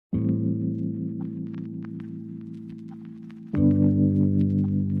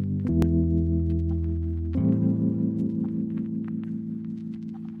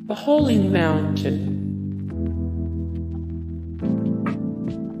the Holy Mountain,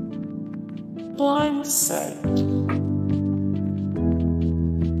 Blindsight,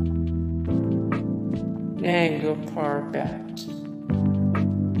 Nanga Parbat,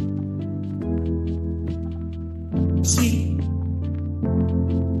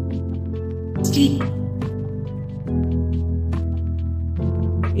 Steep,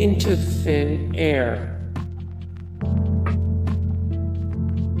 into thin air.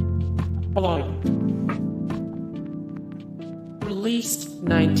 Blind. Released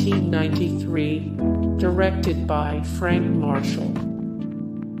 1993, directed by Frank Marshall.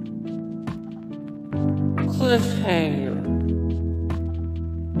 Cliffhanger.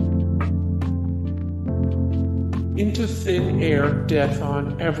 Into thin air, death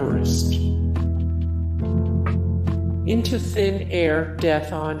on Everest. Into thin air,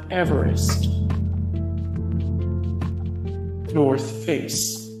 death on Everest. North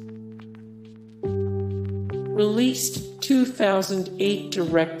Face. Released 2008,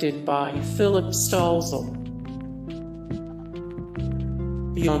 directed by Philip Stalzel.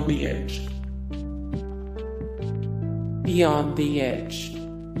 Beyond the Edge. Beyond the Edge.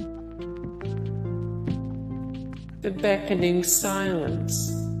 The Beckoning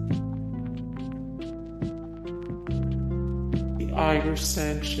Silence. The Eiger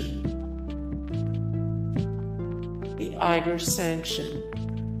Sanction. The Eiger Sanction.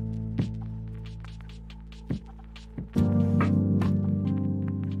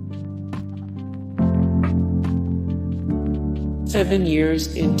 "7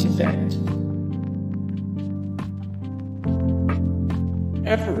 years in Tibet."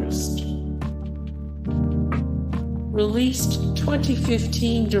 Everest. Released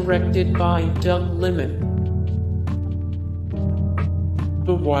 2015, directed by Doug Liman.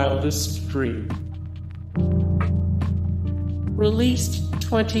 The Wildest Dream. Released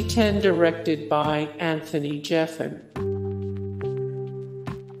 2010, directed by Anthony Jeffen.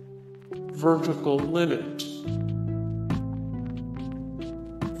 Vertical Limit.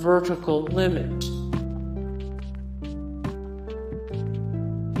 Vertical Limit.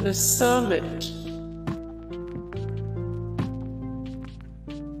 The Summit.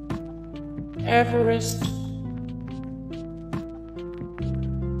 Everest.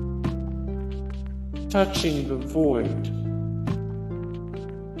 Touching the Void.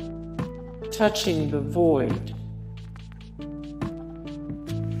 Touching the Void.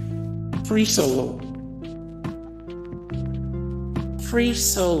 Free Solo. Free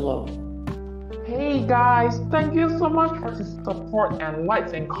Solo. Hey guys, thank you so much for the support and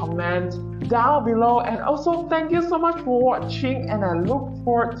likes and comments down below, and also thank you so much for watching, and I look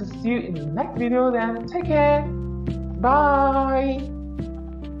forward to see you in the next video. Then take care. Bye.